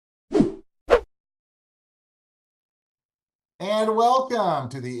And welcome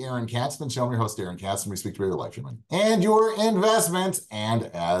to the Aaron Katzman Show. I'm your host, Aaron Katzman. We speak to your life, your money, and your investments. And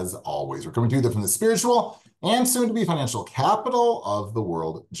as always, we're coming to you from the spiritual and soon-to-be financial capital of the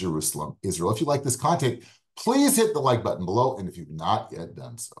world, Jerusalem, Israel. If you like this content, please hit the like button below. And if you've not yet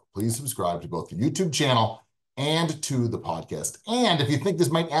done so, please subscribe to both the YouTube channel and to the podcast. And if you think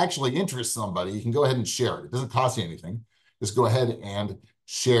this might actually interest somebody, you can go ahead and share it. It doesn't cost you anything. Just go ahead and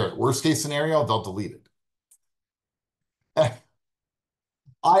share it. Worst case scenario, they'll delete it.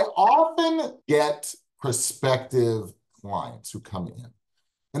 I often get prospective clients who come in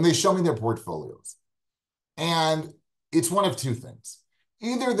and they show me their portfolios. And it's one of two things.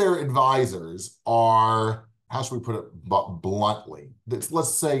 Either their advisors are, how should we put it bluntly?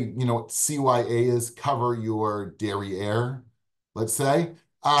 Let's say, you know what CYA is, cover your derriere, let's say.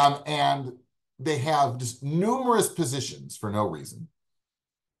 And they have just numerous positions for no reason.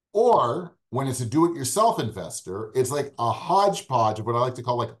 Or when it's a do-it-yourself investor, it's like a hodgepodge of what I like to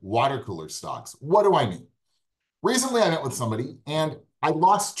call like water cooler stocks. What do I mean? Recently, I met with somebody and I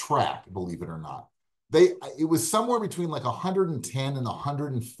lost track, believe it or not. It was somewhere between like 110 and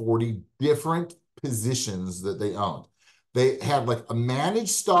 140 different positions that they owned. They had like a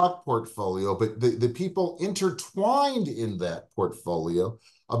managed stock portfolio, but the people intertwined in that portfolio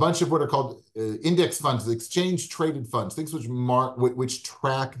a bunch of what are called index funds, exchange traded funds, things which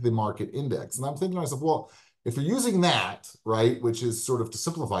track the market index. And I'm thinking to myself, well, if you're using that, right, which is sort of to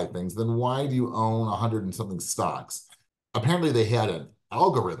simplify things, then why do you own 100 and something stocks? Apparently they had an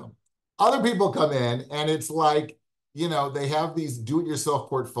algorithm. Other people come in and it's like, you know, they have these do-it-yourself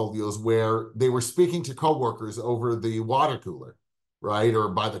portfolios where they were speaking to coworkers over the water cooler, right, or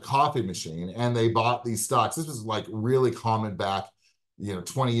by the coffee machine, and they bought these stocks. This was like really common back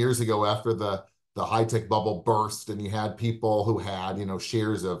 20 years ago after the high-tech bubble burst, and you had people who had,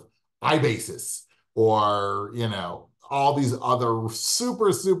 shares of iBasis or, all these other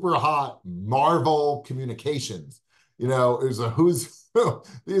super, super hot Marvel Communications. There's a who's who.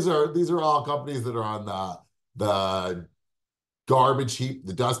 These are all companies that are on the garbage heap,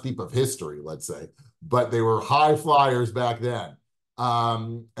 the dust heap of history, let's say, but they were high flyers back then.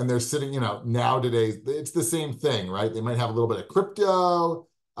 And they're sitting, nowadays, it's the same thing, right? They might have a little bit of crypto,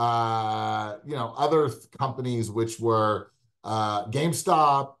 other companies which were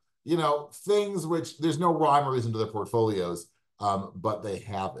GameStop, things which there's no rhyme or reason to their portfolios, but they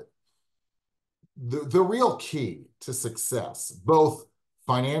have it. The real key to success, both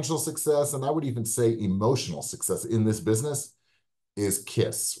financial success, and I would even say emotional success in this business, is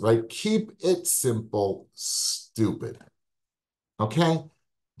KISS, right? Keep it simple, stupid. Okay?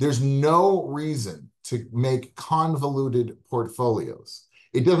 There's no reason to make convoluted portfolios.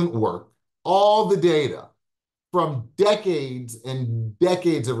 It doesn't work. All the data from decades and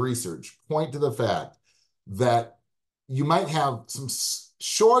decades of research point to the fact that you might have some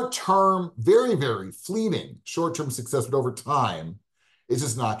short-term, very, very fleeting short-term success, but over time, it's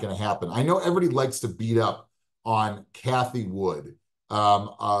just not going to happen. I know everybody likes to beat up on Kathy Wood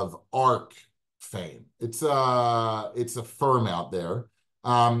of ARK fame. It's a firm out there.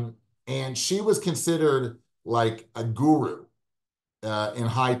 And she was considered like a guru in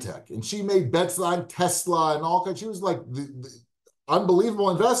high tech. And she made bets on Tesla and all kinds. She was like the unbelievable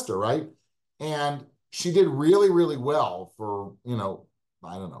investor, right? And she did really, really well for, I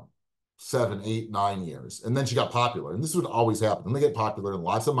don't know, 7, 8, 9 years. And then she got popular. And this would always happen. Then they get popular and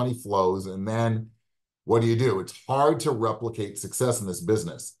lots of money flows. And then what do? It's hard to replicate success in this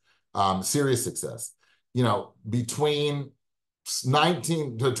business, serious success. Between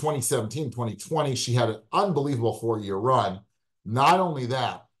 19 to 2017, 2020, she had an unbelievable 4-year run. Not only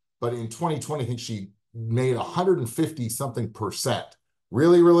that, but in 2020, I think she made 150 something percent.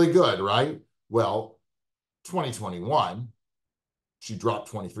 Really, really good, right? Well, 2021, she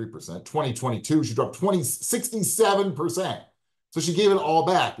dropped 23%. 2022, she dropped 67%. So she gave it all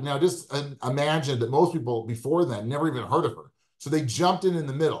back. Now, just imagine that most people before then never even heard of her. So they jumped in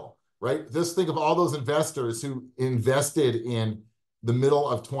the middle, right? Just think of all those investors who invested in the middle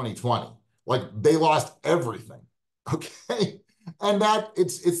of 2020. Like they lost everything, okay? And that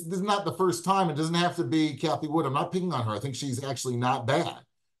this is not the first time. It doesn't have to be Kathy Wood. I'm not picking on her. I think she's actually not bad,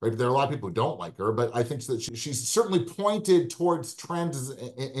 right? There are a lot of people who don't like her, but I think that she's certainly pointed towards trends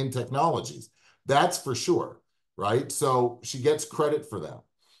in technologies. That's for sure. Right? So she gets credit for that.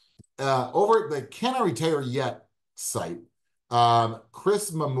 Over at the Can I Retire Yet site,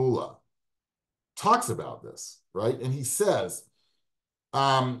 Chris Mamula talks about this, right? And he says,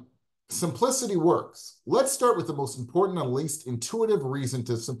 simplicity works. Let's start with the most important and least intuitive reason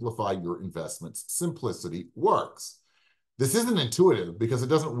to simplify your investments. Simplicity works. This isn't intuitive because it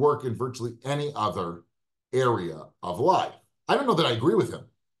doesn't work in virtually any other area of life. I don't know that I agree with him.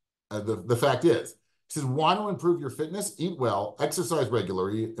 The fact is, he says, want to improve your fitness, eat well, exercise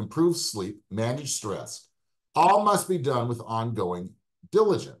regularly, improve sleep, manage stress. All must be done with ongoing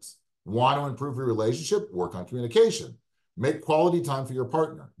diligence. Want to improve your relationship? Work on communication. Make quality time for your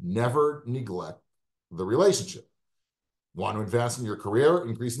partner. Never neglect the relationship. Want to advance in your career?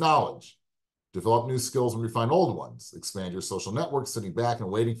 Increase knowledge. Develop new skills and refine old ones. Expand your social network. Sitting back and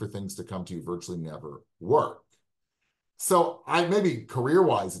waiting for things to come to you virtually never work. So maybe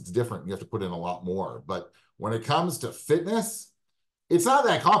career-wise, it's different. You have to put in a lot more. But when it comes to fitness, it's not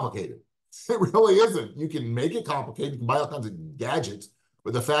that complicated. It really isn't. You can make it complicated. You can buy all kinds of gadgets.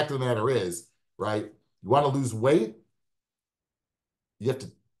 But the fact of the matter is, right, you want to lose weight, you have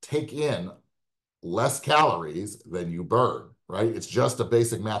to take in less calories than you burn, right? It's just a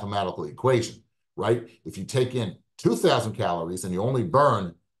basic mathematical equation, right? If you take in 2,000 calories and you only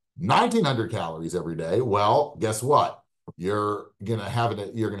burn 1,900 calories every day, well, guess what? You're gonna have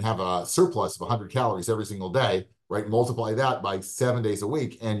a surplus of 100 calories every single day, right? Multiply that by 7 days a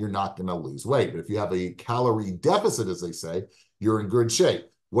week, and you're not gonna lose weight. But if you have a calorie deficit, as they say, you're in good shape.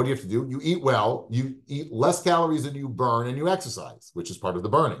 What do you have to do? You eat well, you eat less calories than you burn, and you exercise, which is part of the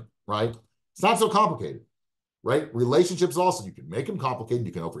burning, right? It's not so complicated, right? Relationships also, you can make them complicated.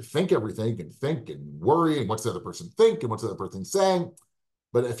 You can overthink everything. You can think and worry, and what's the other person think, and what's the other person saying.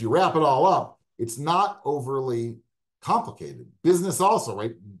 But if you wrap it all up, it's not overly complicated. Business also,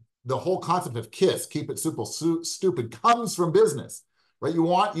 right? The whole concept of KISS, keep it simple, stupid, comes from business, right? You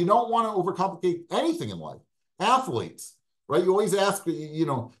don't want to overcomplicate anything in life. Athletes, right? You always ask,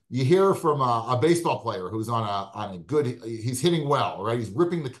 you hear from a baseball player who's on a good, he's hitting well, right? He's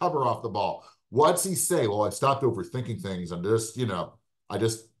ripping the cover off the ball. What's he say? Well, I stopped overthinking things and I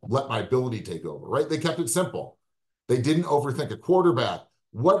just let my ability take over, right? They kept it simple. They didn't overthink. A quarterback,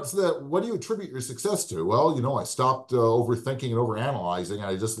 what do you attribute your success to? Well, I stopped overthinking and overanalyzing, and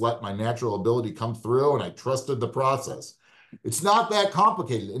I just let my natural ability come through, and I trusted the process. It's not that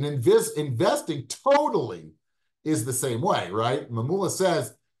complicated. And investing totally is the same way, right? Mamula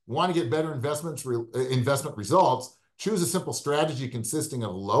says, want to get better investment results, choose a simple strategy consisting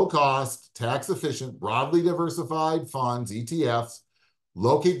of low-cost, tax-efficient, broadly diversified funds, ETFs,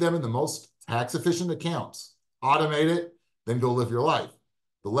 locate them in the most tax-efficient accounts, automate it, then go live your life.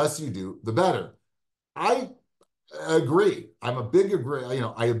 The less you do, the better. I agree. I'm a big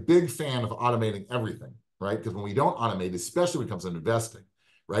fan of automating everything, right? Because when we don't automate, especially when it comes to investing,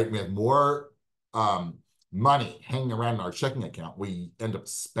 right? We have more money hanging around in our checking account, we end up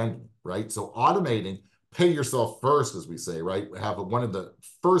spending, right? So automating, pay yourself first, as we say, right? Have one of the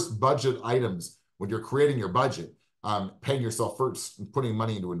first budget items when you're creating your budget, paying yourself first and putting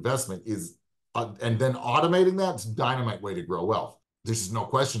money into investment is, and then automating that's a dynamite way to grow wealth. There's just no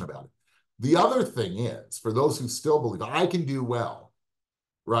question about it. The other thing is, for those who still believe I can do well,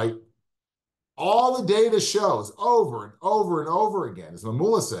 right? All the data shows over and over and over again, as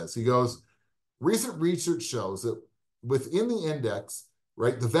Mamula says, he goes, recent research shows that within the index,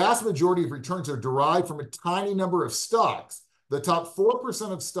 right, the vast majority of returns are derived from a tiny number of stocks. The top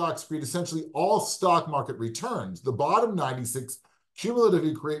 4% of stocks create essentially all stock market returns. The bottom 96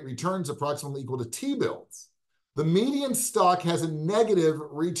 cumulatively create returns approximately equal to T-bills. The median stock has a negative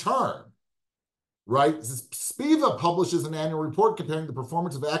return, right? Spiva publishes an annual report comparing the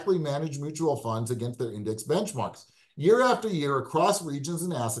performance of actively managed mutual funds against their index benchmarks. Year after year, across regions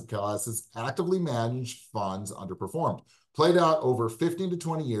and asset classes, actively managed funds underperformed. Played out over 15 to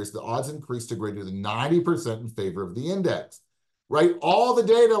 20 years, the odds increased to greater than 90% in favor of the index, right? All the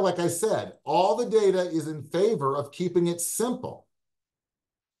data, like I said, all the data is in favor of keeping it simple.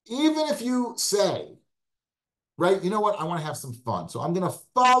 Even if you say, right, you know what, I want to have some fun, so I'm going to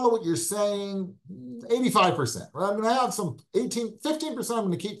follow what you're saying 85%, right? I'm going to have some 15% I'm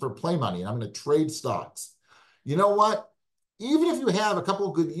going to keep for play money, and I'm going to trade stocks. You know what? Even if you have a couple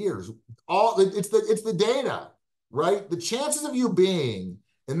of good years, it's the data, right? The chances of you being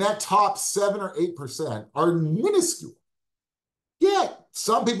in that top 7 or 8% are minuscule. Yeah,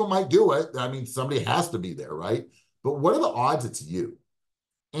 some people might do it. I mean, somebody has to be there, right? But what are the odds it's you?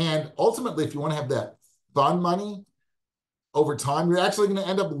 And ultimately, if you want to have that fun money over time, you're actually going to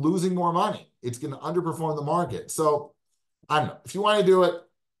end up losing more money. It's going to underperform the market. So I don't know. If you want to do it,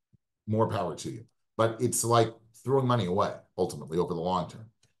 more power to you. But it's like throwing money away, ultimately, over the long term.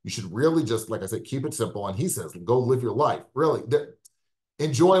 You should really just, like I said, keep it simple. And he says, go live your life. Really,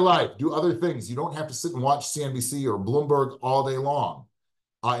 enjoy life. Do other things. You don't have to sit and watch CNBC or Bloomberg all day long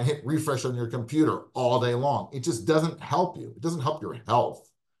and hit refresh on your computer all day long. It just doesn't help you. It doesn't help your health.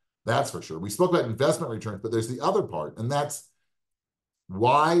 That's for sure. We spoke about investment returns, but there's the other part, and that's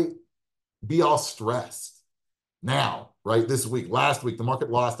why be all stressed. Now, right? This week, last week, the market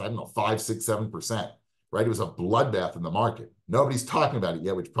lost, I don't know, 5, 6, 7%, right? It was a bloodbath in the market. Nobody's talking about it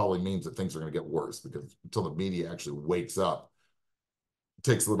yet, which probably means that things are going to get worse because until the media actually wakes up, it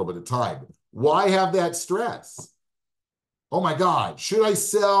takes a little bit of time. Why have that stress? Oh my God, should I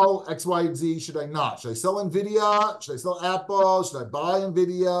sell X, Y, and Z? Should I not? Should I sell NVIDIA? Should I sell Apple? Should I buy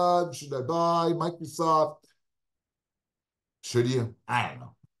NVIDIA? Should I buy Microsoft? Should you? I don't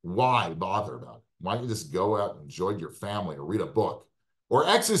know. Why bother about it? Why don't you just go out and enjoy your family or read a book or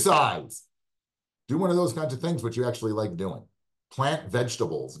exercise? Do one of those kinds of things which you actually like doing. Plant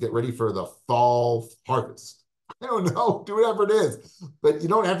vegetables. Get ready for the fall harvest. I don't know. Do whatever it is. But you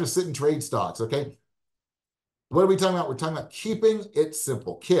don't have to sit and trade stocks, okay? What are we talking about? We're talking about keeping it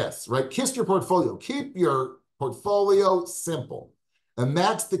simple. KISS, right? KISS your portfolio. Keep your portfolio simple. And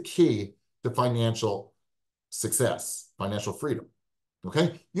that's the key to financial success, financial freedom.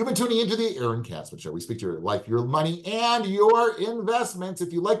 Okay? You've been tuning into the Aaron Katzman Show. We speak to your life, your money, and your investments.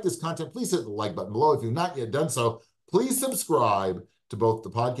 If you like this content, please hit the like button below. If you've not yet done so, please subscribe to both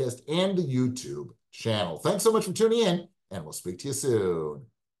the podcast and the YouTube channel. Thanks so much for tuning in, and we'll speak to you soon.